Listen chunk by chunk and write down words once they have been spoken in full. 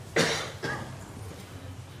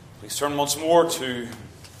Please turn once more to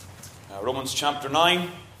Romans chapter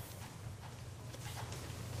 9.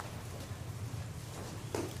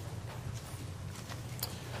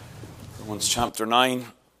 Romans chapter 9.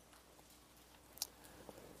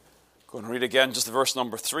 Going to read again just the verse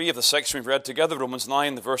number 3 of the section we've read together. Romans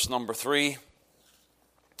 9, the verse number 3.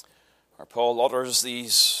 Where Paul utters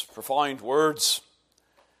these profound words.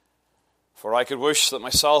 For I could wish that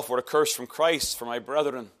myself were accursed from Christ for my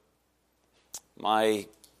brethren, my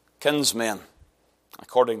kinsmen,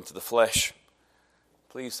 according to the flesh.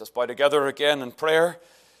 Please, let's bow together again in prayer.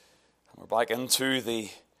 We're back into the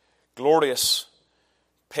glorious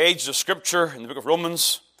pages of Scripture in the book of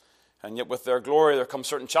Romans. And yet with their glory there come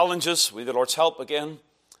certain challenges. With the Lord's help again.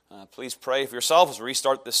 Please pray for yourself as we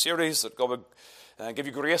restart this series, that God would give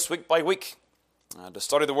you grace week by week to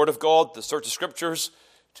study the Word of God, to search the Scriptures,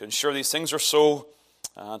 to ensure these things are so,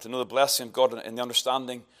 to know the blessing of God in the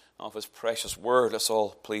understanding of His precious Word. Let's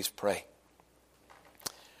all please pray.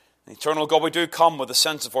 Eternal God, we do come with a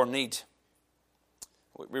sense of our need.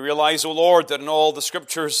 We realize, O Lord, that in all the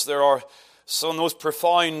Scriptures there are some of those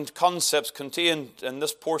profound concepts contained in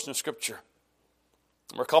this portion of Scripture.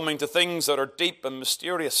 We're coming to things that are deep and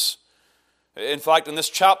mysterious. In fact, in this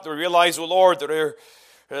chapter we realize, O Lord, that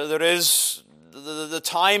there is the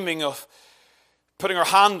timing of putting our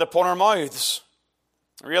hand upon our mouths,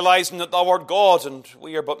 realizing that Thou art God and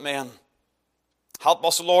we are but men. Help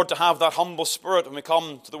us, Lord, to have that humble spirit when we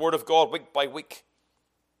come to the Word of God week by week.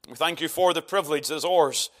 We thank You for the privilege that is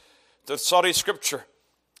ours to study Scripture,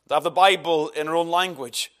 to have the Bible in our own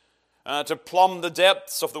language, to plumb the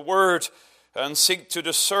depths of the Word and seek to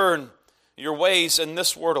discern Your ways in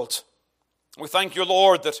this world. We thank You,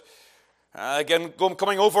 Lord, that again,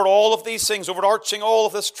 coming over all of these things, overarching all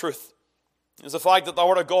of this truth, is the fact that Thou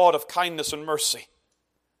art a God of kindness and mercy,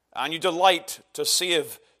 and You delight to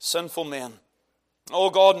save sinful men. Oh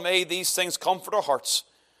God, may these things comfort our hearts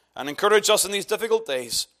and encourage us in these difficult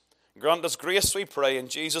days. Grant us grace, we pray, in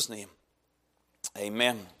Jesus' name.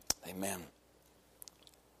 Amen. Amen.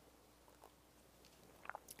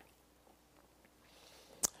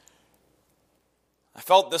 I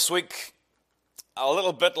felt this week a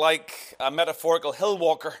little bit like a metaphorical hill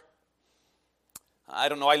walker. I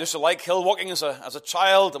don't know, I used to like hill walking as a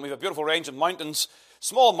child, and we have a beautiful range of mountains,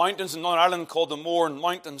 small mountains in Northern Ireland called the Mourne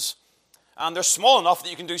Mountains. And they're small enough that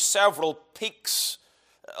you can do several peaks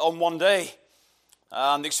on one day.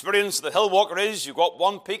 And the experience of the hill walker is you go up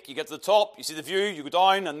one peak, you get to the top, you see the view, you go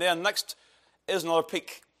down, and then next is another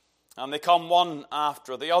peak. And they come one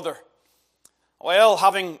after the other. Well,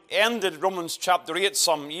 having ended Romans chapter 8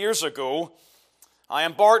 some years ago, I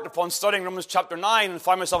embarked upon studying Romans chapter 9 and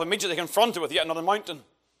found myself immediately confronted with yet another mountain.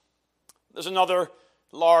 There's another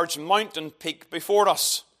large mountain peak before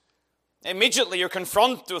us. Immediately you're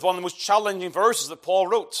confronted with one of the most challenging verses that Paul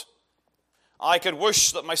wrote. I could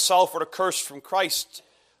wish that myself were accursed from Christ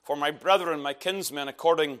for my brethren, my kinsmen,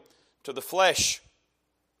 according to the flesh.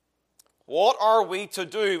 What are we to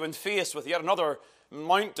do when faced with yet another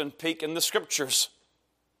mountain peak in the Scriptures?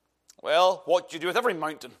 Well, what do you do with every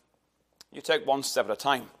mountain? You take one step at a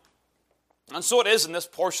time. And so it is in this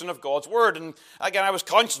portion of God's Word. And again, I was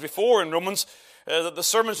conscious before in Romans that the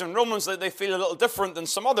sermons in Romans, they feel a little different than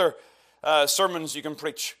some other sermons you can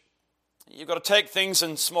preach. You've got to take things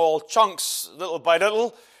in small chunks, little by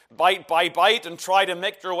little, bite by bite, and try to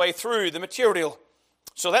make your way through the material.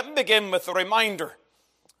 So let me begin with a reminder.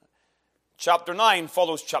 Chapter 9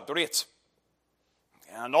 follows chapter 8.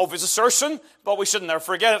 An obvious assertion, but we should never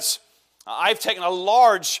forget it. I've taken a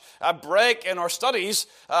large break in our studies,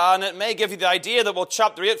 and it may give you the idea that, well,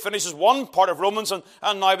 chapter 8 finishes one part of Romans, and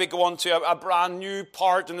now we go on to a brand new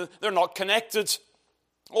part, and they're not connected.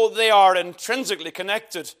 Oh, they are intrinsically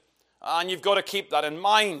connected, and you've got to keep that in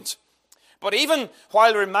mind. But even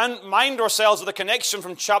while we remind ourselves of the connection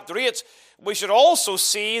from chapter 8, we should also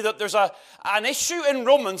see that there's an issue in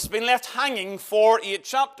Romans being left hanging for 8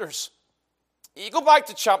 chapters. You go back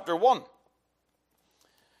to chapter 1,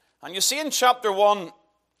 and you see in chapter 1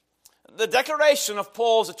 the declaration of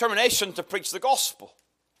Paul's determination to preach the gospel.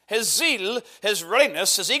 His zeal, his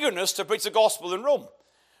readiness, his eagerness to preach the gospel in Rome.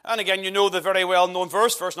 And again, you know the very well-known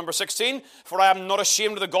verse number 16, for I am not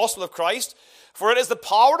ashamed of the gospel of Christ, for it is the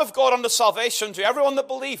power of God unto salvation to everyone that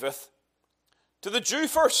believeth, to the Jew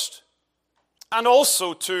first, and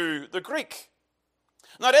also to the Greek.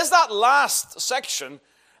 Now, it is that last section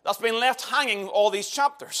that's been left hanging all these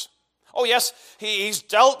chapters. Oh yes, he's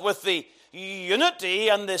dealt with the unity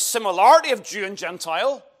and the similarity of Jew and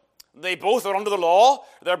Gentile. They both are under the law.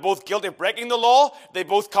 They're both guilty of breaking the law. They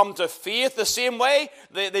both come to faith the same way.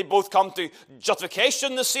 They both come to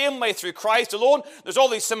justification the same way through Christ alone. There's all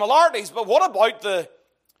these similarities. But what about the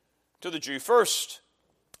to the Jew first,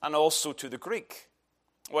 and also to the Greek?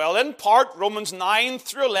 Well, in part, Romans 9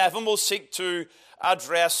 through 11 will seek to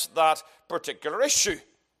address that particular issue.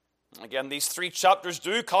 Again, these 3 chapters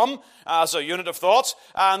do come as a unit of thought,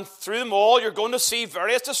 and through them all you're going to see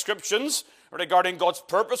various descriptions regarding God's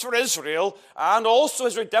purpose for Israel and also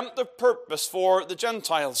his redemptive purpose for the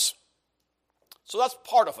Gentiles. So that's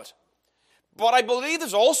part of it. But I believe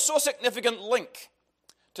there's also a significant link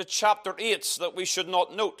to chapter 8 that we should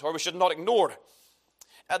not note, or we should not ignore.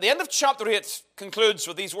 At the end of chapter 8 concludes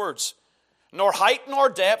with these words, "Nor height nor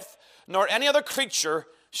depth, nor any other creature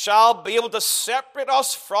shall be able to separate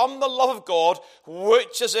us from the love of God,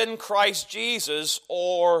 which is in Christ Jesus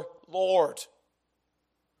our Lord."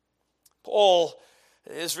 Paul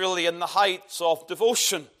is really in the heights of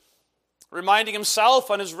devotion, reminding himself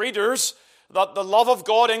and his readers that the love of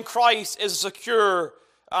God in Christ is a secure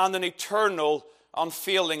and an eternal,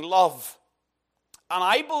 unfailing love. And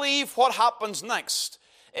I believe what happens next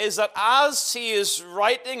is that as he is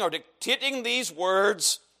writing or dictating these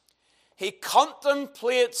words, he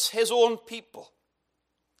contemplates his own people.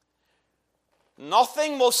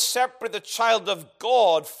 Nothing will separate the child of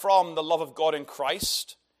God from the love of God in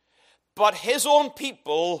Christ, but his own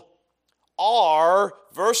people are,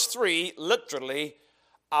 verse 3, literally,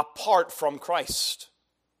 apart from Christ.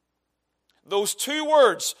 Those 2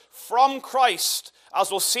 words, from Christ, as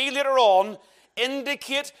we'll see later on,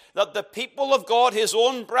 indicate that the people of God, his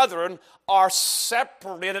own brethren, are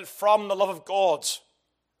separated from the love of God.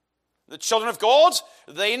 The children of God,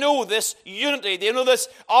 they know this unity, they know this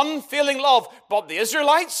unfailing love, but the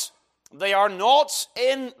Israelites, they are not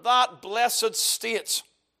in that blessed state.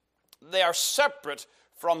 They are separate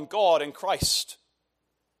from God in Christ.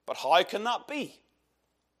 But how can that be?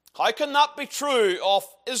 How can that be true of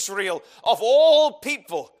Israel, of all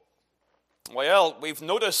people? Well, we've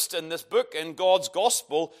noticed in this book, in God's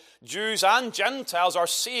gospel, Jews and Gentiles are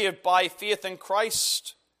saved by faith in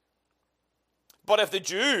Christ. But if the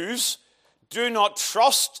Jews do not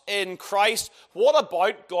trust in Christ, what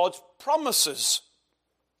about God's promises?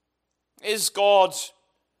 Is God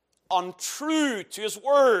untrue to his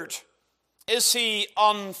word? Is he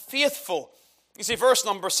unfaithful? You see, verse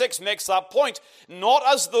number 6 makes that point. Not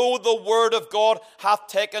as though the word of God hath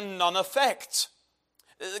taken none effect.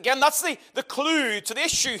 Again, that's the clue to the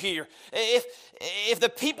issue here. If the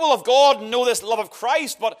people of God know this love of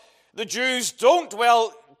Christ, but the Jews don't,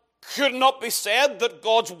 well, could it not be said that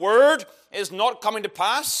God's word is not coming to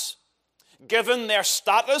pass, given their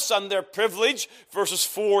status and their privilege, verses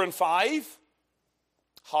 4 and 5?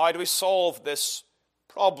 How do we solve this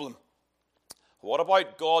problem? What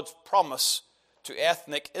about God's promise to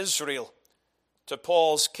ethnic Israel, to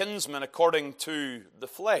Paul's kinsmen according to the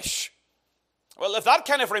flesh? Well, if that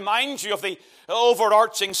kind of reminds you of the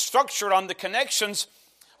overarching structure and the connections,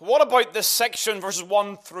 what about this section, verses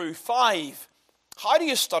 1 through 5? How do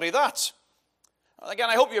you study that? Again,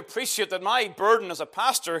 I hope you appreciate that my burden as a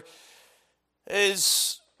pastor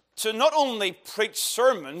is to not only preach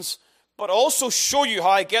sermons, but also show you how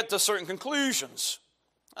I get to certain conclusions.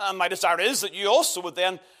 And my desire is that you also would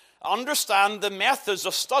then understand the methods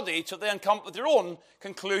of study to then come up with your own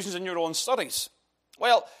conclusions in your own studies.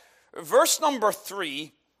 Well, verse number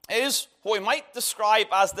 3 is what we might describe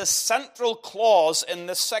as the central clause in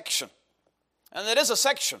this section. And it is a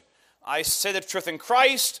section. I say the truth in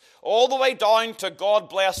Christ, all the way down to God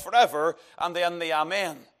bless forever, and then the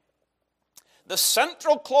Amen. The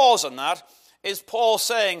central clause in that is Paul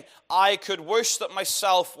saying, I could wish that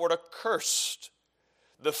myself were accursed.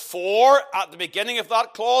 The for at the beginning of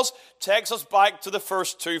that clause takes us back to the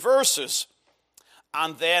first 2 verses.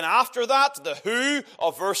 And then after that, the who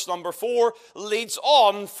of verse number 4 leads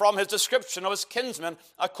on from his description of his kinsmen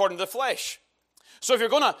according to the flesh. So if you're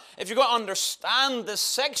going to understand this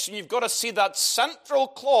section, you've got to see that central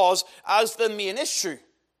clause as the main issue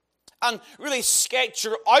and really sketch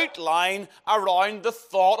your outline around the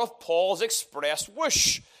thought of Paul's expressed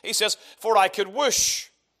wish. He says, for I could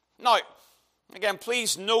wish. Now, again,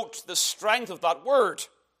 please note the strength of that word.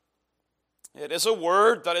 It is a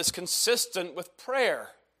word that is consistent with prayer.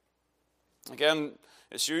 Again,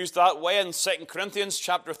 it's used that way in 2 Corinthians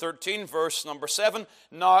chapter 13, verse number 7.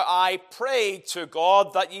 Now I pray to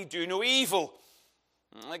God that ye do no evil.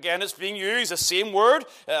 Again, it's being used, the same word,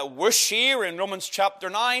 wish here in Romans chapter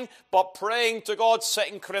 9, but praying to God,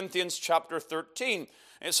 2 Corinthians chapter 13.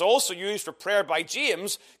 It's also used for prayer by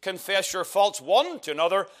James, confess your faults one to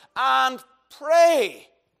another, and pray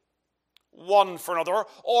one for another,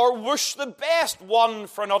 or wish the best one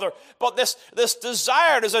for another. But this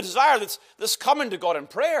desire is a desire that's coming to God in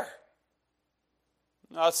prayer.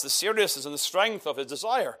 That's the seriousness and the strength of his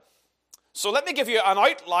desire. So let me give you an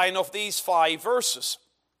outline of these 5 verses.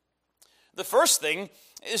 The first thing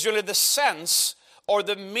is really the sense or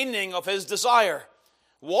the meaning of his desire.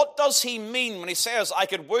 What does he mean when he says, I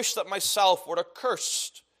could wish that myself were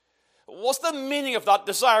accursed? What's the meaning of that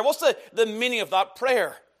desire? What's the meaning of that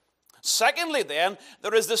prayer? Secondly, then,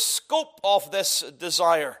 there is the scope of this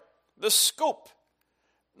desire. The scope.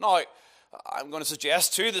 Now, I'm going to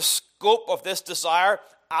suggest to you the scope of this desire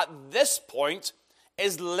at this point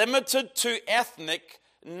is limited to ethnic,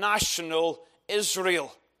 national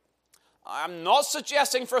Israel. I'm not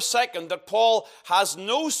suggesting for a second that Paul has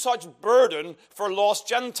no such burden for lost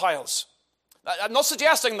Gentiles. I'm not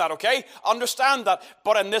suggesting that, okay? Understand that.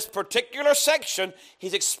 But in this particular section,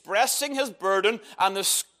 he's expressing his burden, and the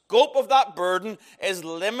scope of that burden is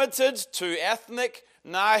limited to ethnic,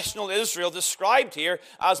 national Israel, described here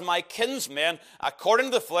as my kinsmen according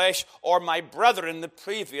to the flesh, or my brethren, the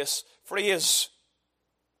previous phrase.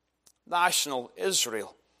 National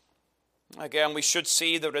Israel. Again, we should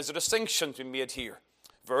see there is a distinction to be made here.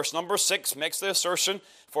 Verse number 6 makes the assertion,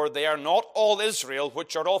 for they are not all Israel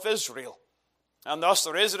which are of Israel. And thus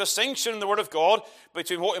there is a distinction in the Word of God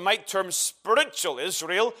between what we might term spiritual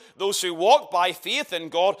Israel, those who walk by faith in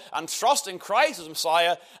God and trust in Christ as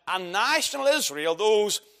Messiah, and national Israel,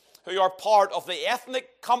 those who are part of the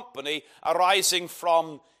ethnic company arising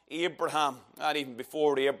from Abraham, and even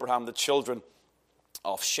before Abraham, the children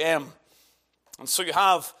of Shem. And so you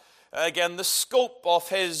have, again, the scope of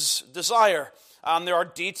his desire. And there are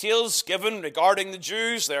details given regarding the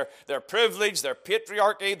Jews, their privilege, their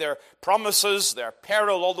patriarchy, their promises, their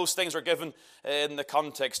peril. All those things are given in the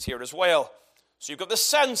context here as well. So you've got the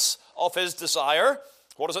sense of his desire.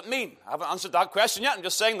 What does it mean? I haven't answered that question yet. I'm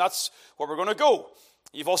just saying that's where we're going to go.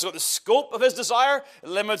 You've also got the scope of his desire,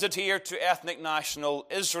 limited here to ethnic national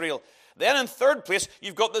Israel. Then in third place,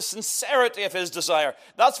 you've got the sincerity of his desire.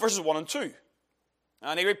 That's verses 1 and 2.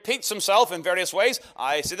 And he repeats himself in various ways.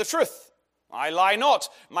 I say the truth. I lie not.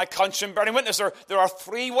 My conscience bearing witness. There are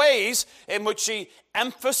 3 ways in which he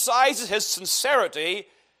emphasizes his sincerity,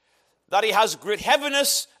 that he has great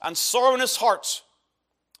heaviness and sorrow in his heart.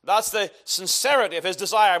 That's the sincerity of his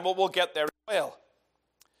desire, and we'll get there as well.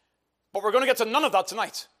 But we're going to get to none of that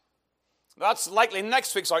tonight. That's likely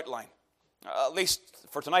next week's outline. At least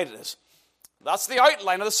for tonight it is. That's the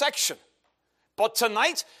outline of the section. But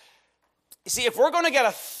tonight, you see, if we're going to get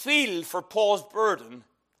a feel for Paul's burden,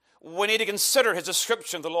 we need to consider his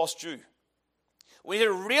description of the lost Jew. We need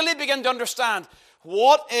to really begin to understand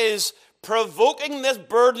what is provoking this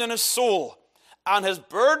burden in his soul. And his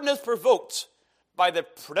burden is provoked by the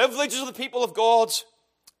privileges of the people of God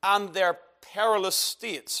and their perilous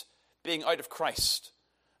state, being out of Christ.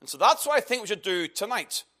 And so that's what I think we should do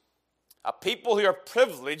tonight. A people who are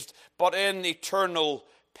privileged, but in eternal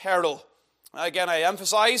peril. Again, I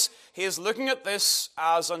emphasize, he is looking at this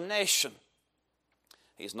as a nation.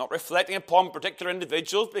 He's not reflecting upon particular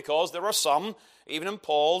individuals, because there are some, even in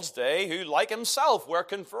Paul's day, who, like himself, were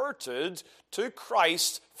converted to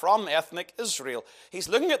Christ from ethnic Israel. He's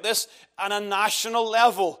looking at this on a national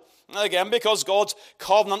level. Again, because God's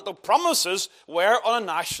covenantal promises were on a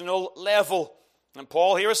national level. And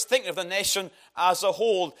Paul here is thinking of the nation as a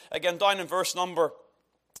whole. Again, down in verse number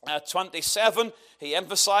 27, he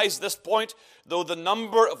emphasized this point. Though the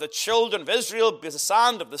number of the children of Israel be as the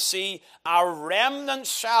sand of the sea, a remnant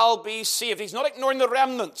shall be saved. He's not ignoring the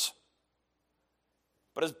remnant,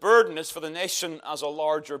 but his burden is for the nation as a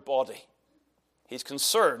larger body. He's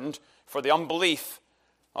concerned for the unbelief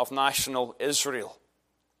of national Israel.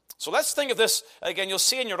 So let's think of this. Again, you'll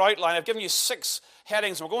see in your outline, I've given you 6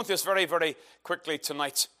 headings, and we're going through this very, very quickly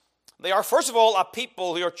tonight. They are, first of all, a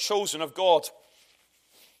people who are chosen of God.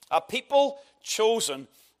 A people chosen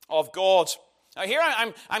of God. Now here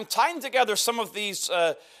I'm tying together some of these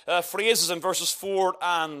phrases in verses 4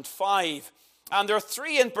 and 5. And there are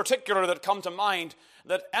 3 in particular that come to mind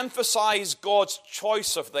that emphasize God's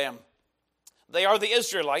choice of them. They are the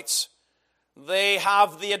Israelites. They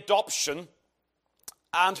have the adoption.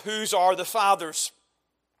 And whose are the fathers.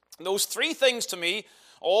 And those 3 things to me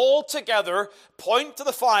all together point to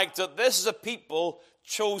the fact that this is a people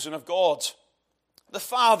chosen of God. The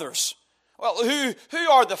fathers. Well, who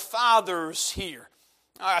are the fathers here?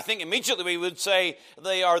 I think immediately we would say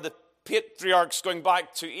they are the patriarchs going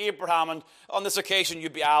back to Abraham, and on this occasion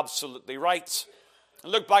you'd be absolutely right.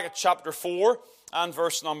 Look back at chapter 4 and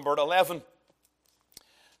verse number 11.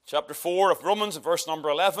 Chapter 4 of Romans and verse number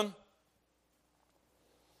 11.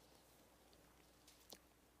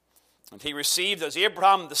 And he received as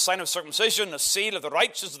Abraham the sign of circumcision, a seal of the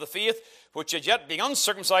righteousness of the faith, which had yet been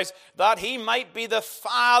uncircumcised, that he might be the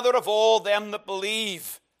father of all them that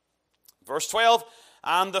believe. Verse 12,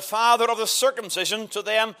 and the father of the circumcision to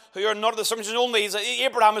them who are not of the circumcision only.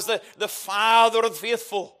 Abraham is the father of the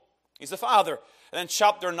faithful. He's the father. And then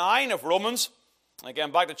chapter 9 of Romans,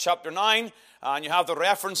 again back to chapter 9, and you have the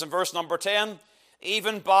reference in verse number 10,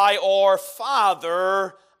 even by our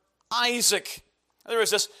father Isaac. There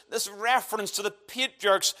is this reference to the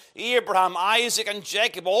patriarchs, Abraham, Isaac, and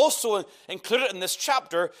Jacob, also included in this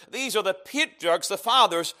chapter. These are the patriarchs, the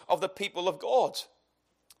fathers of the people of God.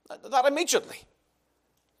 That immediately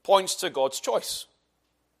points to God's choice.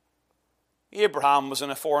 Abraham was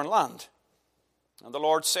in a foreign land. And the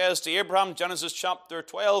Lord says to Abraham, Genesis chapter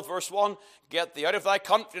 12, verse 1, get thee out of thy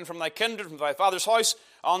country and from thy kindred, from thy father's house,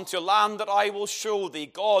 unto a land that I will show thee.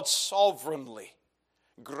 God sovereignly,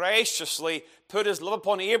 graciously put his love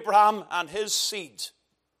upon Abraham and his seed.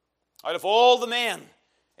 Out of all the men,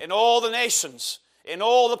 in all the nations, in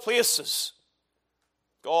all the places,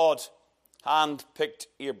 God handpicked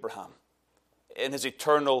Abraham in his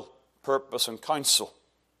eternal purpose and counsel.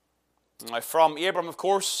 Now from Abraham, of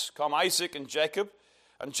course, come Isaac and Jacob.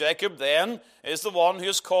 And Jacob then is the one who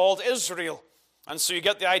is called Israel. And so you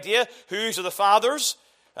get the idea. Whose are the fathers?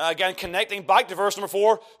 Again, connecting back to verse number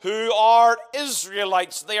 4. Who are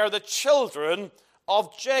Israelites? They are the children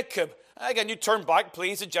of Jacob. Again, you turn back,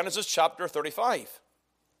 please, to Genesis chapter 35.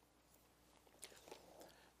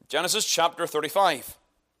 Genesis chapter 35.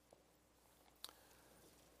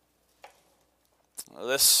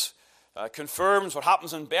 This confirms what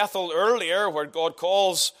happens in Bethel earlier, where God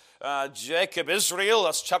calls Jacob Israel.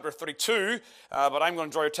 That's chapter 32. But I'm going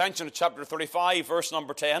to draw your attention to chapter 35, verse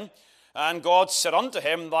number 10. And God said unto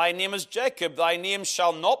him, thy name is Jacob. Thy name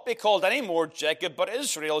shall not be called any more Jacob, but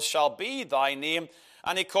Israel shall be thy name.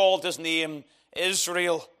 And he called his name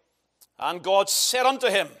Israel. And God said unto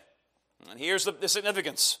him, and here's the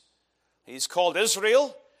significance. He's called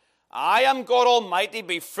Israel. I am God Almighty,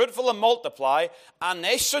 be fruitful and multiply. A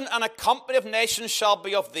nation and a company of nations shall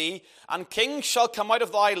be of thee, and kings shall come out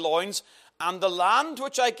of thy loins. And the land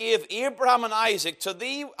which I gave Abraham and Isaac, to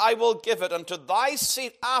thee I will give it, and to thy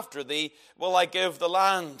seed after thee will I give the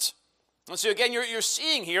land. And so again, you're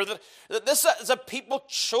seeing here that this is a people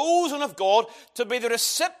chosen of God to be the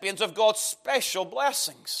recipients of God's special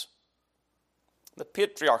blessings. The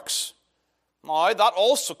patriarchs. Now, that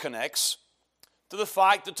also connects to the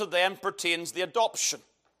fact that to them pertains the adoption.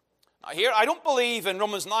 Now here, I don't believe in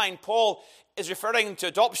Romans 9, Paul is referring to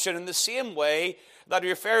adoption in the same way that he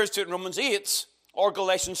refers to it in Romans 8 or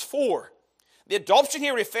Galatians 4. The adoption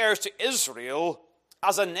here refers to Israel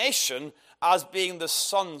as a nation as being the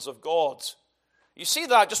sons of God. You see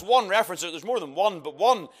that, just one reference, there's more than one, but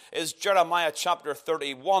one is Jeremiah chapter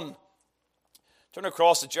 31. Turn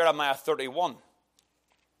across to Jeremiah 31.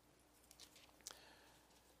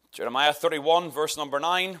 Jeremiah 31, verse number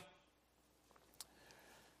 9.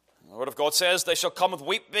 The word of God says, they shall come with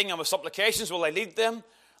weeping, and with supplications will I lead them.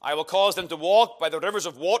 I will cause them to walk by the rivers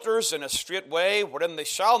of waters in a straight way, wherein they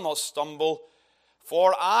shall not stumble.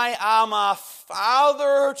 For I am a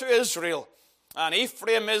father to Israel, and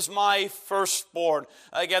Ephraim is my firstborn.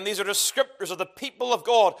 Again, these are descriptors of the people of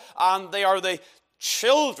God, and they are the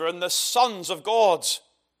children, the sons of God,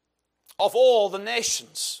 of all the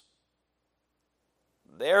nations.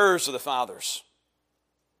 Theirs are the fathers.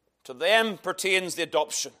 To them pertains the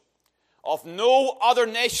adoption. Of no other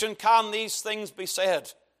nation can these things be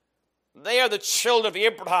said. They are the children of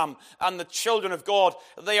Abraham and the children of God.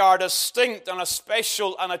 They are distinct and a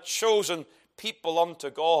special and a chosen people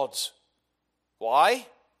unto God. Why?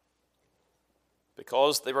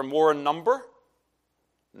 Because they were more in number?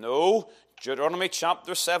 No. Deuteronomy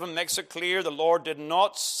chapter 7 makes it clear the Lord did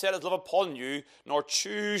not set his love upon you, nor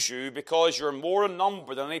choose you, because you are more in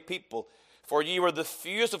number than any people. For ye were the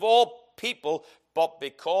fewest of all people, but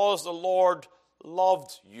because the Lord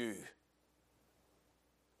loved you.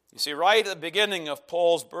 You see, right at the beginning of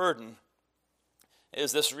Paul's burden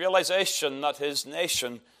is this realization that his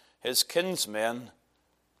nation, his kinsmen,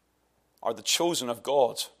 are the chosen of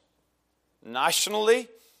God. Nationally,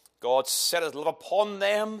 God set his love upon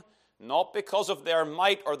them, not because of their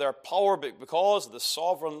might or their power, but because of the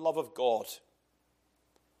sovereign love of God.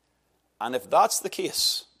 And if that's the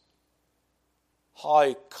case,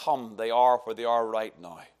 how come they are where they are right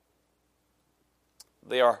now?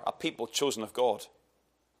 They are a people chosen of God.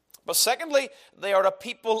 But secondly, they are a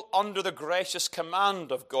people under the gracious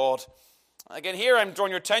command of God. Again, here I'm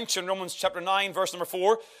drawing your attention, Romans chapter 9, verse number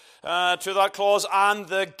 4, to that clause, and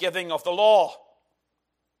the giving of the law.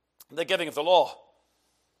 The giving of the law.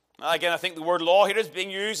 Again, I think the word law here is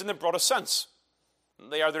being used in the broadest sense.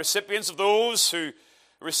 They are the recipients of those who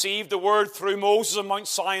received the word through Moses on Mount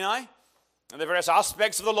Sinai, and the various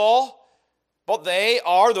aspects of the law, but they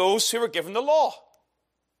are those who were given the law.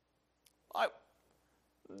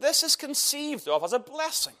 This is conceived of as a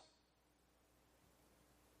blessing.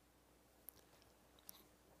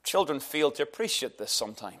 Children fail to appreciate this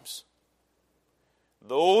sometimes.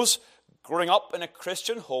 Those growing up in a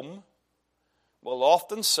Christian home will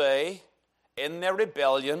often say, in their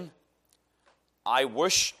rebellion, I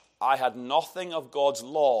wish I had nothing of God's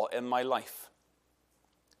law in my life.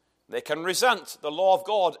 They can resent the law of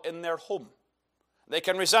God in their home. They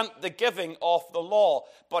can resent the giving of the law.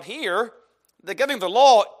 But here, the giving of the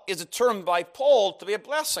law is determined by Paul to be a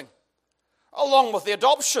blessing, along with the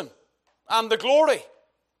adoption and the glory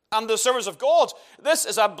and the service of God. This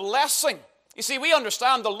is a blessing. You see, we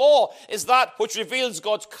understand the law is that which reveals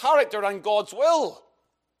God's character and God's will.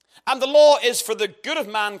 And the law is for the good of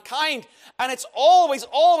mankind. And it's always,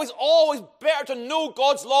 always, always better to know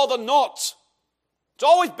God's law than not. It's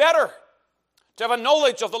always better to have a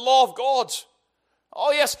knowledge of the law of God.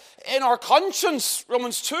 Oh yes, in our conscience,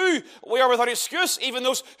 Romans 2, we are without excuse, even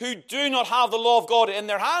those who do not have the law of God in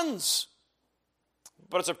their hands.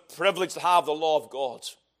 But it's a privilege to have the law of God.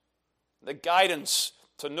 The guidance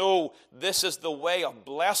to know this is the way of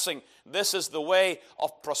blessing. This is the way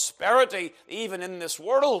of prosperity, even in this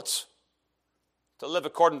world. To live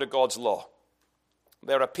according to God's law.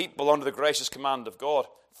 There are people under the gracious command of God.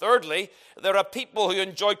 Thirdly, there are people who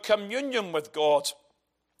enjoy communion with God.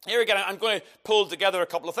 Here again, I'm going to pull together a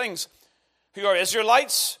couple of things. Who are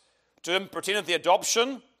Israelites, to whom pertaineth the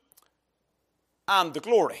adoption and the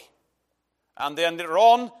glory. And then later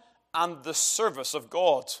on, and the service of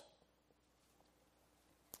God.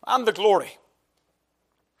 And the glory.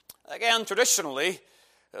 Again, traditionally,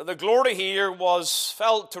 the glory here was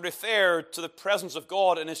felt to refer to the presence of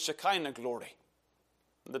God in his Shekinah glory.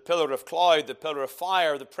 The pillar of cloud, the pillar of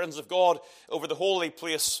fire, the presence of God over the holy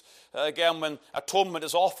place. Again, when atonement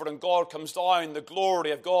is offered and God comes down, the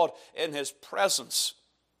glory of God in his presence.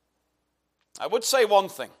 I would say one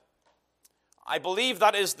thing. I believe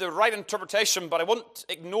that is the right interpretation, but I won't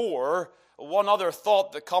ignore one other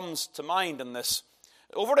thought that comes to mind in this.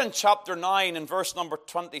 Over in chapter 9, in verse number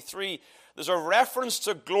 23, there's a reference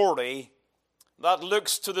to glory that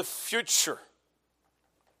looks to the future.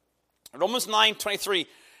 Romans 9:23,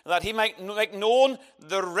 that he might make known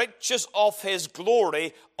the riches of his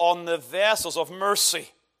glory on the vessels of mercy,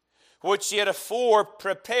 which he had afore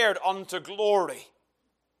prepared unto glory.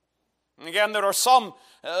 And again, there are some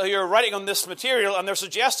who are writing on this material, and they're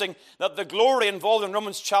suggesting that the glory involved in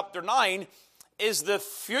Romans chapter 9 is the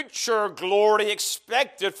future glory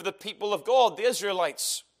expected for the people of God, the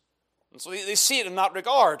Israelites. And so they see it in that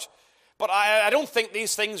regard. But I don't think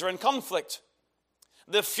these things are in conflict.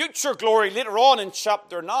 The future glory later on in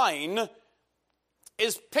chapter 9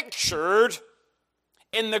 is pictured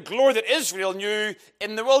in the glory that Israel knew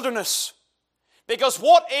in the wilderness. Because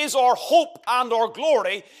what is our hope and our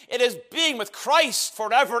glory? It is being with Christ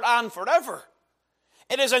forever and forever.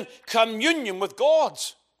 It is in communion with God.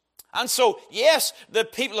 And so, yes, the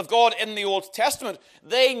people of God in the Old Testament,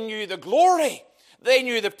 they knew the glory. They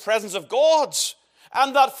knew the presence of God.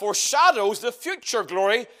 And that foreshadows the future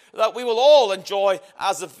glory that we will all enjoy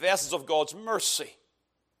as the vessels of God's mercy.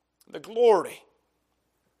 The glory.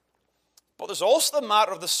 But there's also the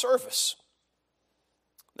matter of the service.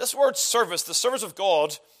 This word service, the service of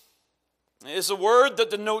God, is a word that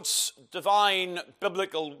denotes divine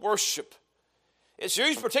biblical worship. It's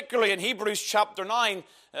used particularly in Hebrews chapter 9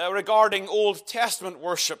 regarding Old Testament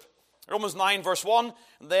worship. Romans 9 verse 1,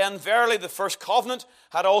 then verily the first covenant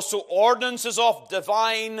had also ordinances of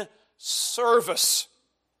divine service.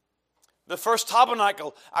 The first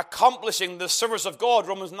tabernacle accomplishing the service of God,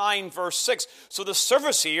 Romans 9 verse 6. So the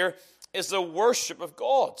service here is the worship of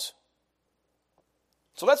God.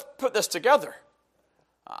 So let's put this together.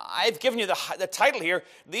 I've given you the title here.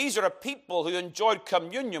 These are a people who enjoyed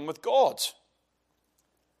communion with God.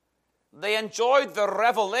 They enjoyed the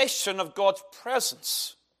revelation of God's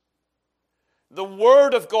presence. The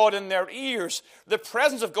word of God in their ears, the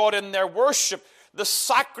presence of God in their worship, the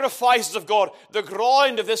sacrifices of God, the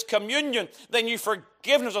ground of this communion. They knew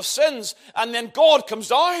forgiveness of sins, and then God comes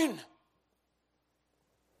down.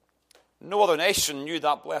 No other nation knew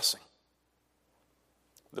that blessing.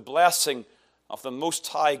 The blessing of the Most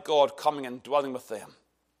High God coming and dwelling with them.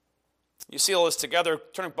 You see all this together.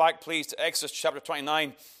 Turning back, please, to Exodus chapter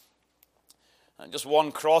 29. And just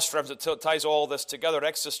one cross-reference that ties all this together.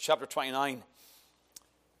 Exodus chapter 29.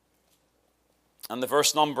 And the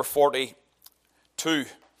verse number 42.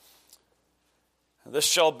 This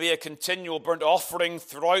shall be a continual burnt offering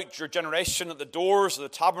throughout your generation at the doors of the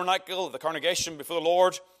tabernacle of the congregation before the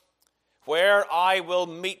Lord, where I will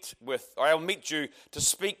meet you to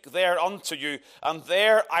speak there unto you, and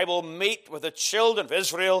there I will meet with the children of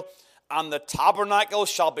Israel, and the tabernacle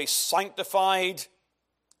shall be sanctified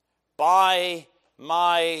by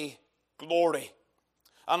my glory.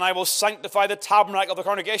 And I will sanctify the tabernacle of the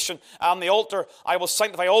congregation and the altar. I will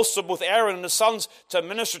sanctify also both Aaron and his sons to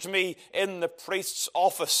minister to me in the priest's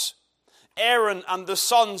office. Aaron and the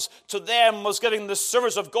sons, to them was giving the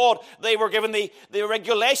service of God. They were given the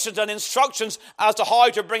regulations and instructions as to how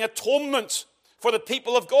to bring atonement for the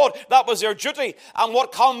people of God. That was their duty. And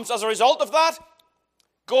what comes as a result of that?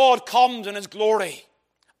 God comes in his glory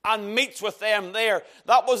and meets with them there.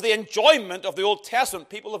 That was the enjoyment of the Old Testament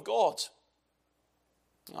people of God.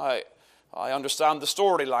 I understand the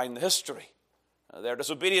storyline, the history. Their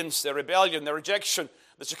disobedience, their rebellion, their rejection.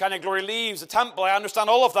 The Shekinah glory leaves the temple. I understand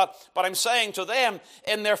all of that. But I'm saying to them,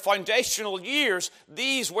 in their foundational years,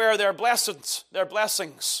 these were their blessings.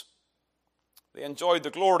 They enjoyed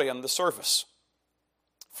the glory and the service.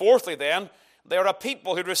 Fourthly, then, they are a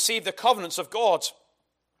people who received the covenants of God.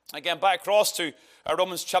 Again, back across to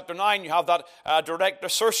Romans chapter 9, you have that direct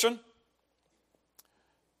assertion.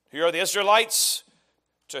 Here are the Israelites,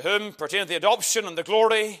 to whom pertain the adoption and the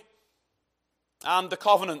glory and the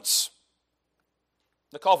covenants.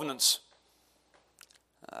 The covenants.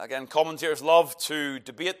 Again, commentators love to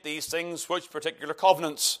debate these things. Which particular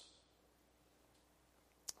covenants?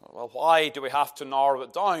 Well, why do we have to narrow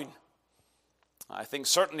it down? I think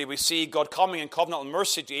certainly we see God coming in covenant and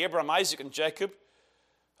mercy to Abraham, Isaac, and Jacob,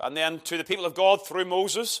 and then to the people of God through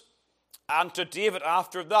Moses, and to David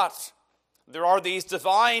after that. There are these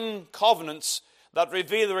divine covenants that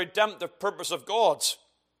reveal the redemptive purpose of God.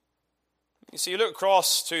 You see, you look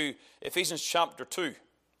across to Ephesians chapter 2.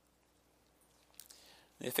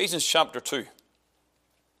 Ephesians chapter 2.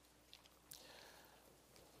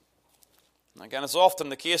 Again, it's often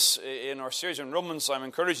the case in our series in Romans. I'm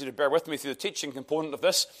encouraging you to bear with me through the teaching component of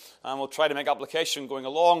this, and we'll try to make application going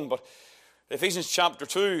along. But Ephesians chapter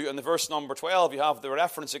 2 and the verse number 12, you have the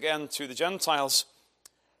reference again to the Gentiles.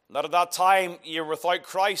 That at that time ye were without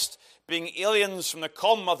Christ, being aliens from the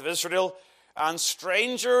commonwealth of Israel, and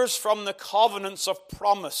strangers from the covenants of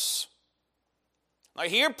promise. Now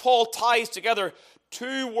here Paul ties together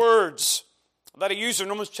two words that he used in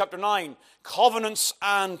Romans chapter 9, covenants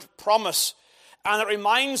and promise. And it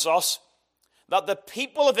reminds us that the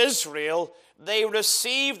people of Israel, they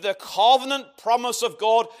received the covenant promise of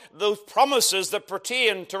God, those promises that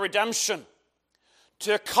pertain to redemption,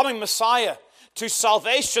 to a coming Messiah, to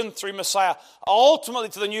salvation through Messiah, ultimately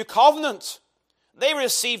to the new covenant. They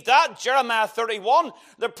received that, Jeremiah 31,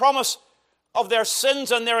 the promise of their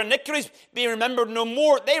sins and their iniquities being remembered no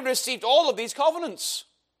more. They received all of these covenants.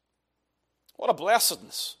 What a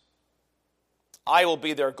blessedness. I will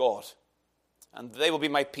be their God, and they will be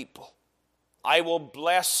my people. I will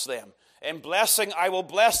bless them. In blessing, I will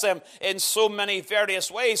bless them in so many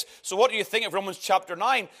various ways. So what do you think of Romans chapter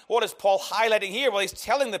 9? What is Paul highlighting here? Well, he's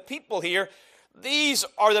telling the people here, these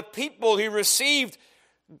are the people who received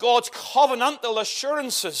God's covenantal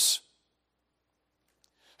assurances,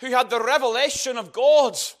 who had the revelation of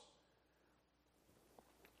God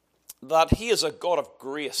that he is a God of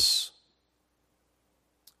grace.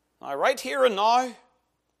 Now, right here and now,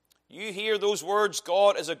 you hear those words,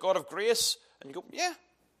 God is a God of grace, and you go, yeah.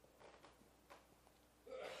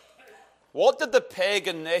 What did the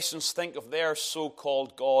pagan nations think of their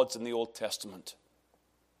so-called gods in the Old Testament?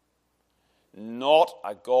 Not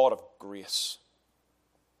a God of grace.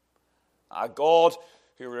 A God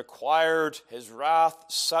who required his wrath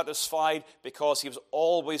satisfied because he was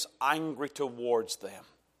always angry towards them.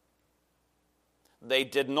 They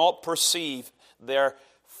did not perceive their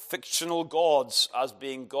fictional gods as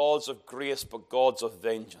being gods of grace, but gods of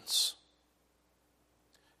vengeance.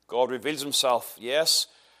 God reveals himself, yes,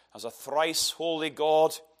 as a thrice holy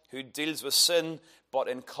God who deals with sin, but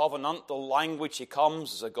in covenantal language he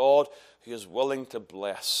comes as a God who is willing to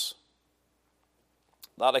bless.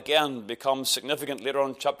 That again becomes significant later on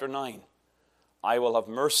in chapter 9. I will have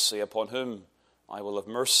mercy upon whom I will have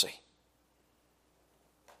mercy.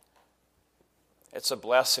 It's a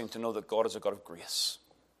blessing to know that God is a God of grace.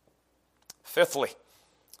 Fifthly,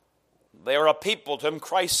 they are a people to whom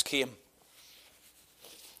Christ came.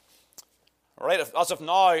 All right, as of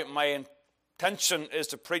now, my intention is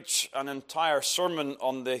to preach an entire sermon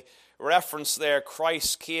on the reference there,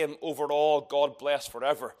 Christ came over all, God bless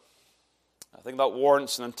forever. I think that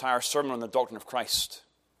warrants an entire sermon on the doctrine of Christ.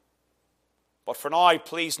 But for now,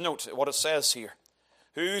 please note what it says here.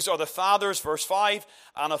 Whose are the fathers, verse 5,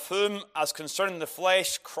 and of whom, as concerning the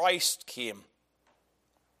flesh, Christ came.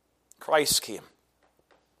 Christ came.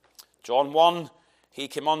 John 1, he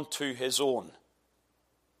came unto his own.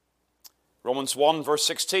 Romans 1, verse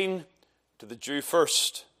 16, to the Jew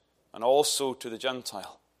first, and also to the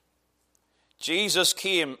Gentile. Jesus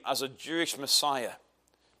came as a Jewish Messiah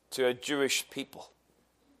to a Jewish people.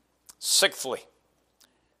 Sixthly,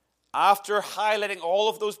 after highlighting all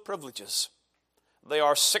of those privileges, they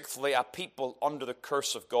are sixthly a people under the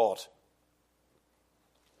curse of God.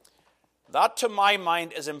 That, to my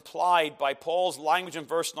mind, is implied by Paul's language in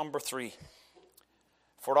verse number 3.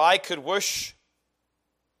 For I could wish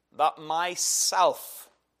that myself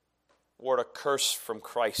were accursed from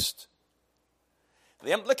Christ.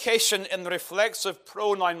 The implication in the reflexive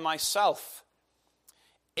pronoun myself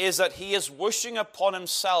is that he is wishing upon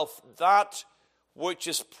himself that which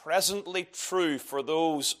is presently true for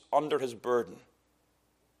those under his burden.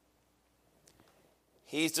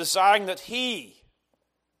 He's desiring that he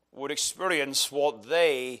would experience what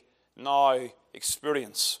they now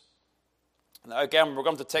experience. Now again, we're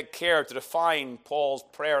going to take care to define Paul's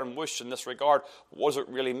prayer and wish in this regard. What does it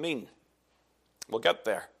really mean? We'll get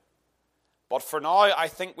there. But for now, I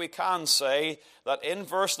think we can say that in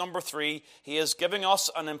verse number 3, he is giving us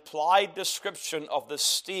an implied description of the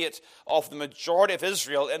state of the majority of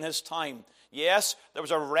Israel in his time. Yes, there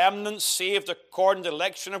was a remnant saved according to the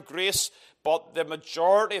election of grace, but the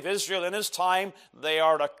majority of Israel in his time, they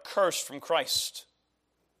are accursed from Christ.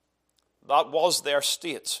 That was their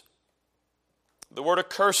state. The word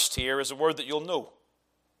accursed here is a word that you'll know.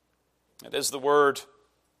 It is the word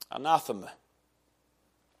anathema.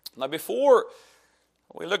 Now, before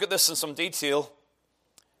we look at this in some detail,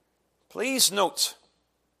 please note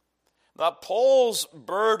that Paul's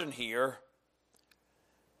burden here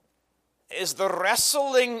is the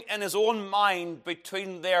wrestling in his own mind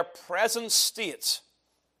between their present state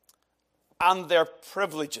and their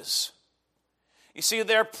privileges. You see,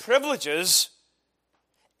 their privileges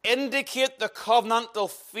indicate the covenantal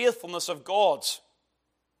faithfulness of God.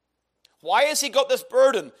 Why has he got this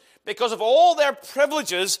burden? Because of all their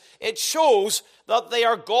privileges, it shows that they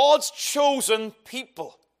are God's chosen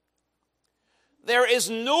people. There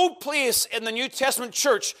is no place in the New Testament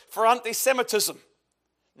church for anti-Semitism.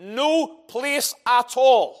 No place at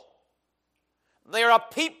all. They are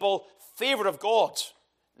a people favored of God.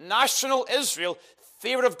 National Israel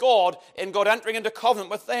favored of God in God entering into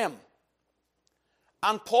covenant with them.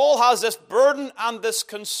 And Paul has this burden and this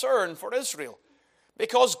concern for Israel.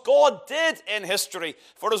 Because God did in history,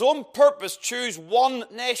 for his own purpose, choose one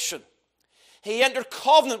nation. He entered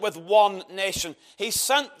covenant with one nation. He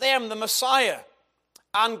sent them the Messiah.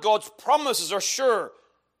 And God's promises are sure.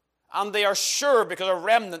 And they are sure because a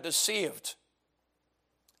remnant is saved.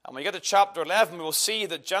 And when we get to chapter 11, we will see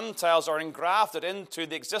that Gentiles are engrafted into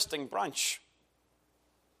the existing branch.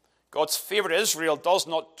 God's favor to Israel does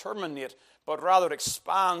not terminate, but rather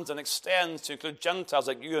expands and extends to include Gentiles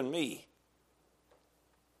like you and me.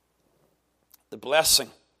 The blessing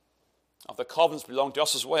of the covenants belong to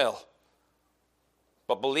us as well.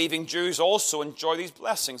 But believing Jews also enjoy these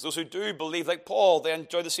blessings. Those who do believe like Paul, they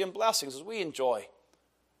enjoy the same blessings as we enjoy.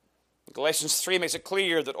 Galatians 3 makes it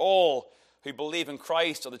clear that all who believe in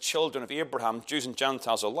Christ are the children of Abraham, Jews and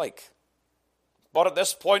Gentiles alike. But at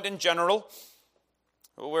this point in general,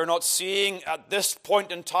 we're not seeing at this point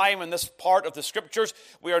in time in this part of the Scriptures,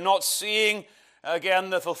 we are not seeing again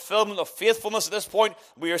the fulfillment of faithfulness at this point.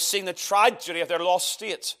 We are seeing the tragedy of their lost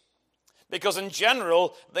state. Because in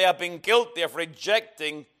general, they have been guilty of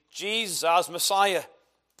rejecting Jesus as Messiah.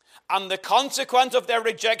 And the consequence of their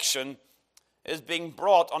rejection is being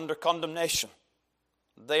brought under condemnation.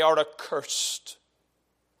 They are accursed.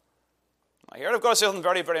 Now here I've got to say something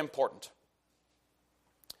very, very important.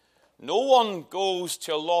 No one goes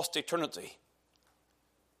to a lost eternity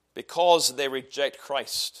because they reject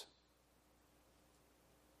Christ.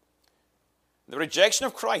 The rejection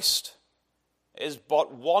of Christ is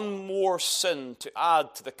but one more sin to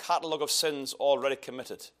add to the catalogue of sins already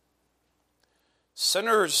committed.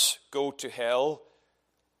 Sinners go to hell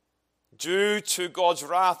due to God's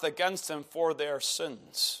wrath against them for their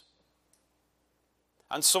sins.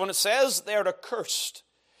 And so when it says they are accursed,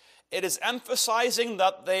 it is emphasizing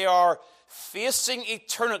that they are facing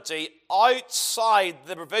eternity outside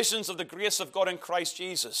the provisions of the grace of God in Christ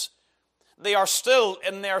Jesus. They are still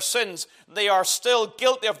in their sins. They are still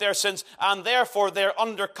guilty of their sins, and therefore they're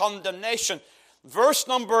under condemnation. Verse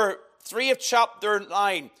number 3 of chapter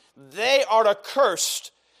 9, they are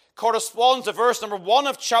accursed, corresponds to verse number 1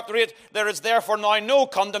 of chapter 8. There is therefore now no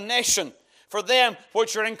condemnation for them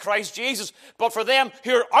which are in Christ Jesus. But for them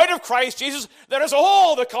who are out of Christ Jesus, there is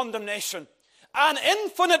all the condemnation. An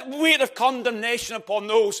infinite weight of condemnation upon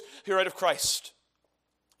those who are out of Christ,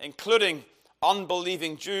 including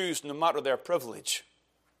unbelieving Jews, no matter their privilege.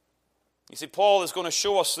 You see, Paul is going to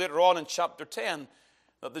show us later on in chapter 10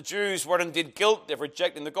 that the Jews were indeed guilty of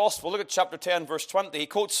rejecting the gospel. Look at chapter 10, verse 20. He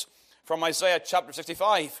quotes from Isaiah chapter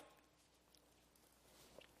 65.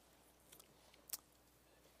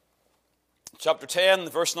 Chapter 10,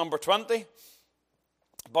 verse number 20.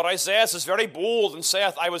 But Isaiah is very bold and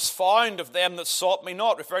saith, I was found of them that sought me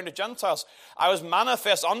not, referring to Gentiles. I was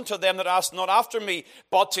manifest unto them that asked not after me.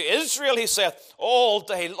 But to Israel, he saith, all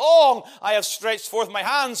day long I have stretched forth my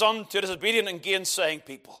hands unto disobedient and gainsaying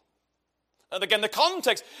people. And again, the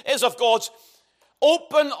context is of God's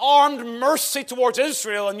open-armed mercy towards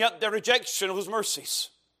Israel, and yet their rejection of his mercies.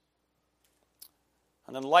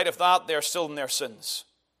 And in light of that, they are still in their sins.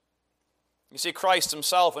 You see, Christ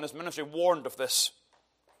himself in his ministry warned of this.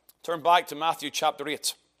 Turn back to Matthew chapter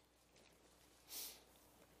 8.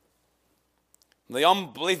 The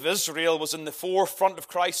unbelief of Israel was in the forefront of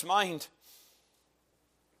Christ's mind.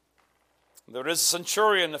 There is a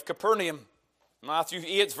centurion of Capernaum, Matthew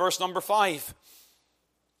 8, verse number 5.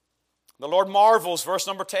 The Lord marvels, verse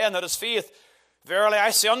number 10, at his faith. Verily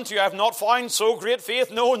I say unto you, I have not found so great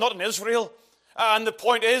faith, no, not in Israel. And the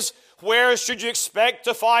point is, where should you expect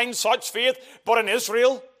to find such faith but in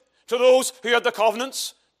Israel? To those who had the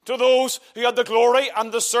covenants, to those who had the glory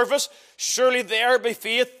and the service, surely there be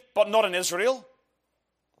faith, but not in Israel.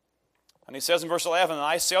 And he says in verse 11,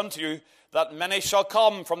 I say unto you, that many shall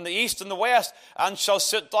come from the east and the west, and shall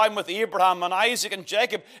sit down with Abraham and Isaac and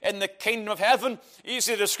Jacob in the kingdom of heaven. You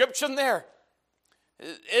see the description there.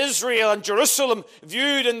 Israel and Jerusalem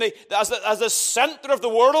viewed as the center of the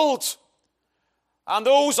world. And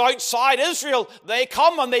those outside Israel, they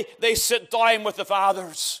come and they sit down with the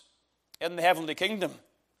fathers in the heavenly kingdom.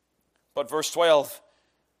 But verse 12,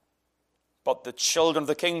 but the children of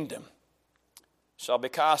the kingdom shall be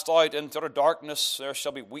cast out into utter darkness. There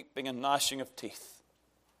shall be weeping and gnashing of teeth.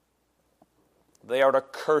 They are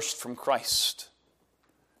accursed from Christ.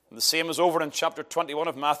 And the same is over in chapter 21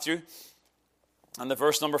 of Matthew and the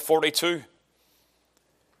verse number 42.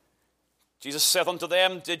 Jesus saith unto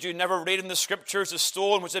them, did you never read in the scriptures, the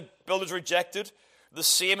stone which the builders rejected, the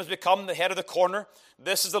same has become the head of the corner?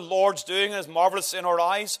 This is the Lord's doing, and is marvelous in our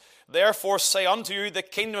eyes. Therefore say unto you, the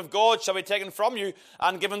kingdom of God shall be taken from you,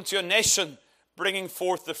 and given to a nation, bringing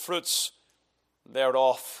forth the fruits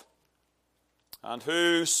thereof. And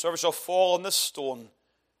whosoever shall fall on this stone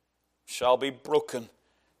shall be broken,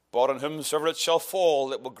 but on whomsoever it shall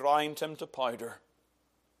fall, it will grind him to powder.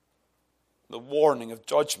 The warning of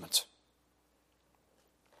judgment.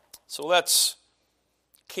 So let's,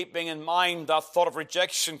 keeping in mind that thought of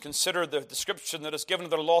rejection, consider the description that is given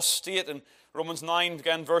of their lost state in Romans 9,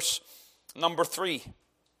 again, verse number 3.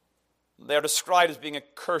 They are described as being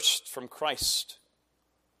accursed from Christ.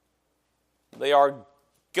 They are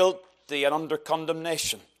guilty and under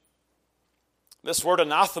condemnation. This word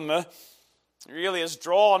anathema really is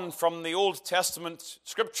drawn from the Old Testament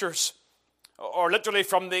scriptures, or literally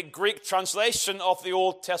from the Greek translation of the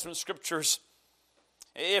Old Testament scriptures.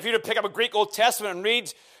 If you were to pick up a Greek Old Testament and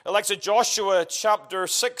read, like Joshua chapter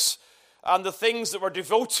 6, and the things that were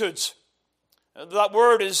devoted, that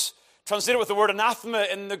word is translated with the word anathema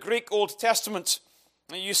in the Greek Old Testament.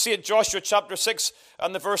 You see it, Joshua chapter 6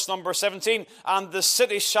 and the verse number 17, and the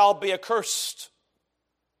city shall be accursed.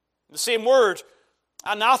 The same word,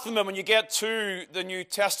 anathema, when you get to the New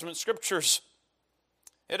Testament scriptures.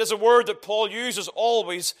 It is a word that Paul uses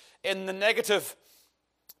always in the negative.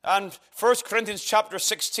 And 1 Corinthians chapter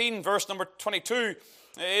 16, verse number 22,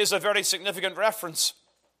 is a very significant reference.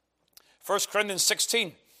 1 Corinthians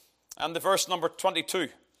 16 and the verse number 22,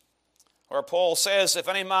 where Paul says, if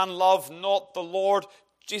any man love not the Lord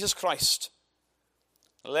Jesus Christ,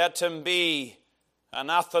 let him be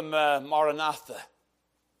anathema maranatha.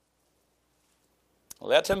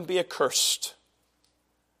 Let him be accursed.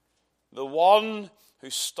 The one who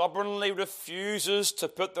stubbornly refuses to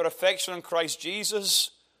put their affection on Christ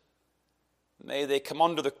Jesus, may they come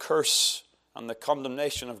under the curse and the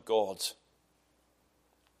condemnation of God.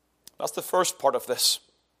 That's the first part of this.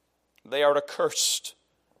 They are accursed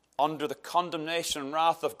under the condemnation and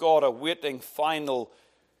wrath of God, awaiting final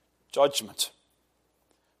judgment.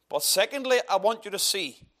 But secondly, I want you to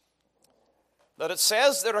see that it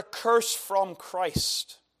says they're accursed from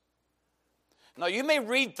Christ. Now you may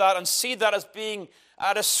read that and see that as being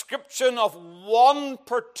a description of one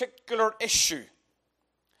particular issue.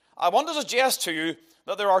 I want to suggest to you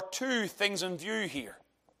that there are two things in view here.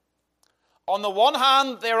 On the one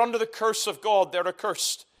hand, they are under the curse of God, they're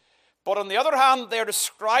accursed. But on the other hand, they are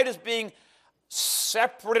described as being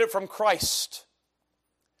separated from Christ.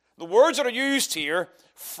 The words that are used here,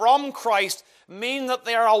 from Christ, mean that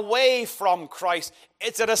they are away from Christ.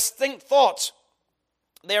 It's a distinct thought.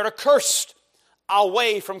 They are accursed,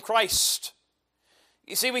 away from Christ.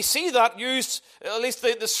 You see, we see that used, at least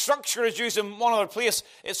the structure is used in one other place.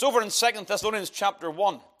 It's over in 2 Thessalonians chapter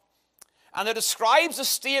 1. And it describes the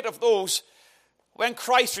state of those when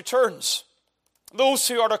Christ returns. Those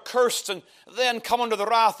who are accursed and then come under the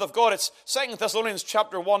wrath of God. It's 2 Thessalonians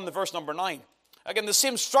chapter 1, the verse number 9. Again, the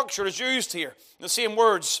same structure is used here, the same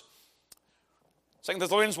words. 2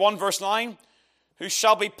 Thessalonians 1, verse 9, who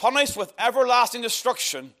shall be punished with everlasting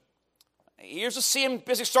destruction. Here's the same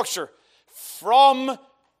basic structure. From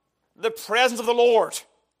the presence of the Lord.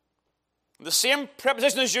 The same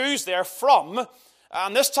preposition is used there, from,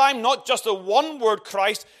 and this time not just the one word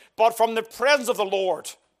Christ, but from the presence of the Lord.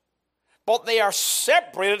 But they are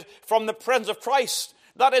separated from the presence of Christ.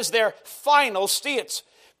 That is their final state.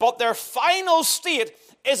 But their final state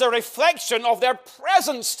is a reflection of their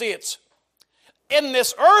present state. In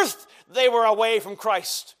this earth, they were away from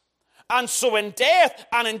Christ. And so in death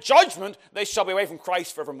and in judgment, they shall be away from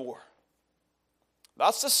Christ forevermore.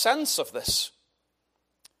 That's the sense of this.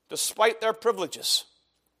 Despite their privileges,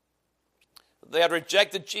 they had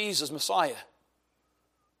rejected Jesus, Messiah.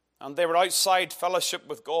 And they were outside fellowship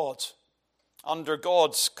with God, under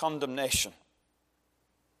God's condemnation.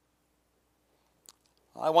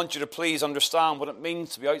 I want you to please understand what it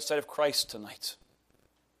means to be outside of Christ tonight.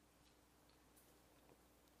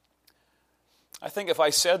 I think if I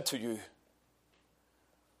said to you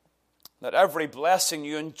that every blessing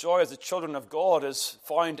you enjoy as the children of God is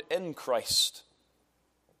found in Christ,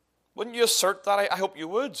 wouldn't you assert that? I hope you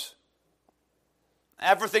would.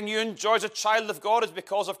 Everything you enjoy as a child of God is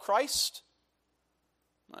because of Christ.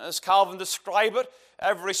 As Calvin described it,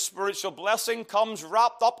 every spiritual blessing comes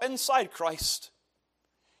wrapped up inside Christ.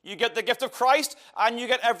 You get the gift of Christ and you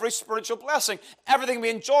get every spiritual blessing. Everything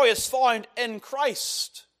we enjoy is found in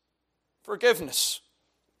Christ. Forgiveness,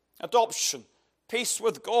 adoption, peace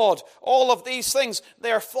with God, all of these things,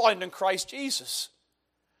 they are found in Christ Jesus.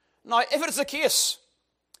 Now, if it is the case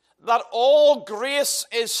that all grace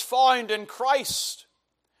is found in Christ,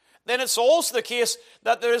 then it's also the case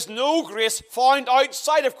that there is no grace found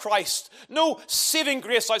outside of Christ, no saving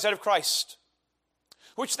grace outside of Christ.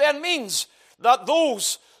 Which then means that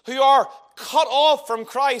those who are cut off from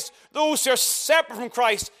Christ, those who are separate from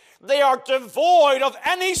Christ, they are devoid of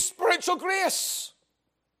any spiritual grace.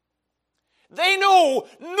 They know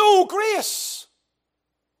no grace.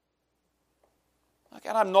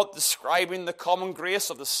 Again, I'm not describing the common grace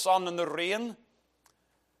of the sun and the rain,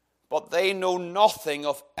 but they know nothing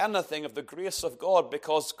of anything of the grace of God,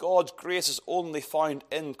 because God's grace is only found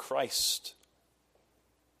in Christ.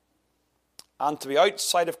 And to be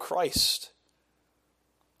outside of Christ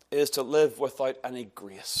is to live without any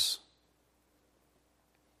grace.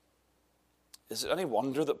 Is it any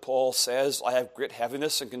wonder that Paul says, I have great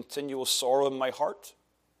heaviness and continual sorrow in my heart?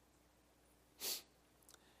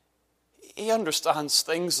 He understands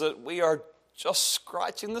things that we are just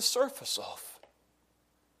scratching the surface of.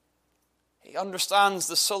 He understands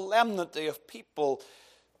the solemnity of people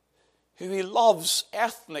who he loves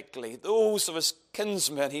ethnically, those of his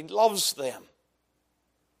kinsmen. He loves them.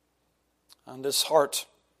 And his heart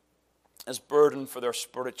is burdened for their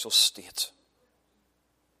spiritual state.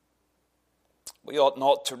 We ought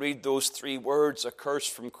not to read those three words,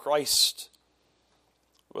 accursed from Christ,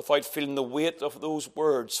 without feeling the weight of those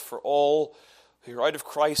words for all who are out of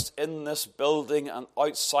Christ in this building and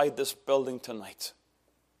outside this building tonight.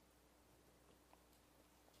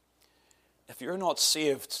 If you're not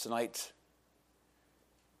saved tonight,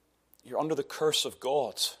 you're under the curse of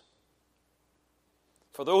God.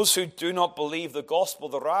 For those who do not believe the gospel,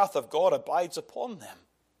 the wrath of God abides upon them.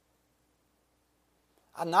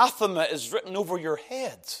 Anathema is written over your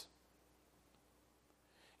head.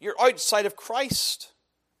 You're outside of Christ,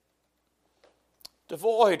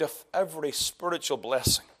 devoid of every spiritual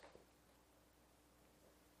blessing.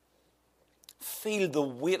 Feel the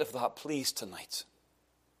weight of that, please, tonight.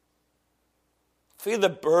 Feel the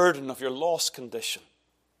burden of your lost condition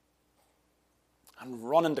and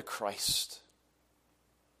run into Christ.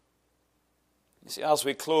 You see, as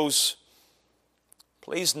we close,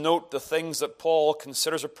 please note the things that Paul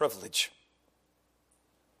considers a privilege.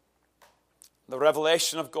 The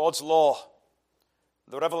revelation of God's law,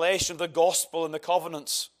 the revelation of the gospel and the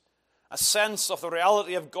covenants, a sense of the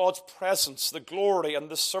reality of God's presence, the glory and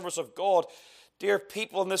the service of God. Dear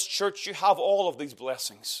people in this church, you have all of these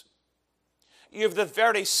blessings. You have the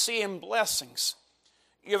very same blessings.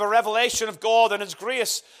 You have a revelation of God and His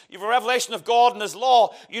grace. You have a revelation of God and His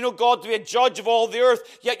law. You know God to be a judge of all the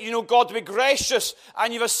earth, yet you know God to be gracious.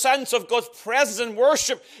 And you have a sense of God's presence in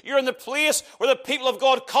worship. You're in the place where the people of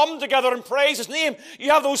God come together and praise His name.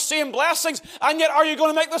 You have those same blessings, and yet are you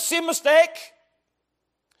going to make the same mistake?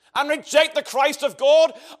 and reject the Christ of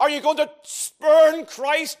God? Are you going to spurn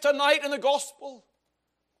Christ tonight in the gospel?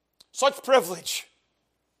 Such privilege.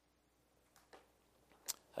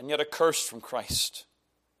 And yet a curse from Christ.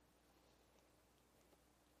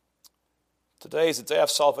 Today is the day of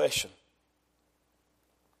salvation.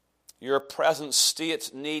 Your present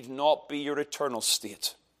state need not be your eternal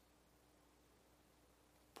state.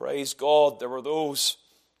 Praise God, there were those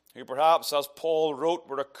who perhaps, as Paul wrote,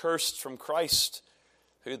 were accursed from Christ,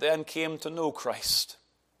 who then came to know Christ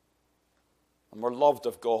and were loved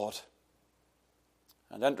of God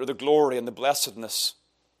and enter the glory and the blessedness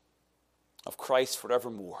of Christ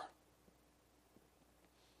forevermore.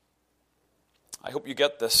 I hope you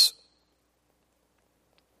get this.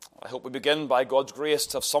 I hope we begin by God's grace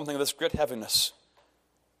to have something of this great heaviness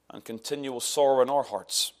and continual sorrow in our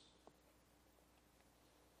hearts.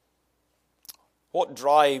 What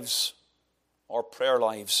drives our prayer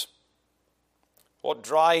lives? What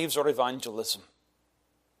drives our evangelism?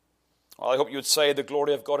 Well, I hope you would say the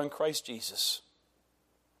glory of God in Christ Jesus.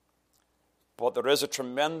 But there is a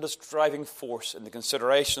tremendous driving force in the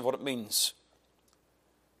consideration of what it means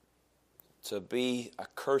to be a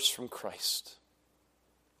curse from Christ,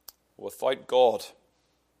 without God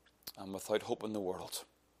and without hope in the world.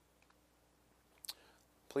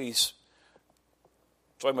 Please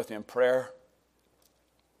join with me in prayer.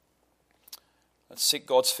 Let's seek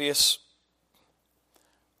God's face.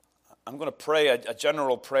 I'm going to pray a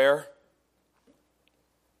general prayer,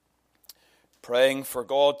 praying for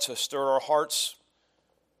God to stir our hearts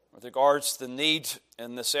with regards to the need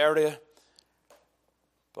in this area.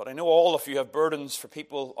 But I know all of you have burdens for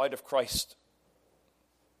people out of Christ.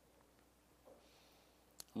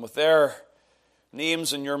 And with their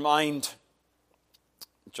names in your mind,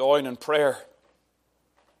 join in prayer.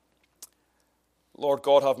 Lord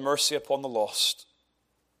God, have mercy upon the lost.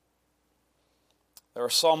 There are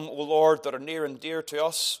some, O Lord, that are near and dear to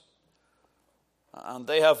us, and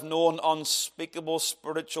they have known unspeakable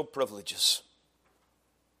spiritual privileges.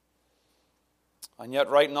 And yet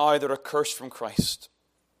right now they're accursed from Christ.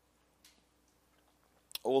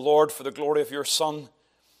 O Lord, for the glory of your Son,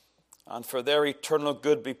 and for their eternal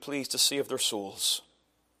good, be pleased to save their souls.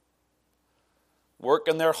 Work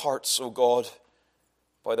in their hearts, O God,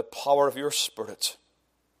 by the power of your Spirit.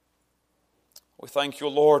 We thank you,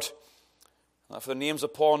 Lord, for the names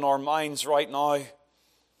upon our minds right now.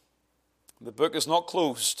 The book is not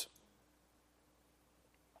closed.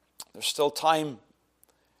 There's still time.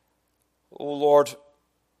 O Lord,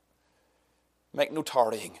 make no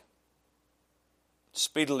tarrying.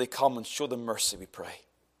 Speedily come and show them mercy, we pray.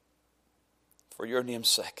 For your name's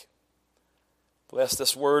sake. Bless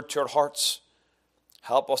this word to our hearts.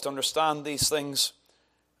 Help us to understand these things,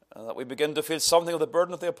 and that we begin to feel something of the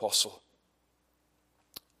burden of the apostle,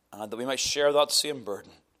 and that we might share that same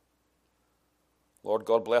burden. Lord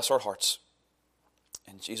God, bless our hearts.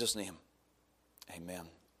 In Jesus' name, amen.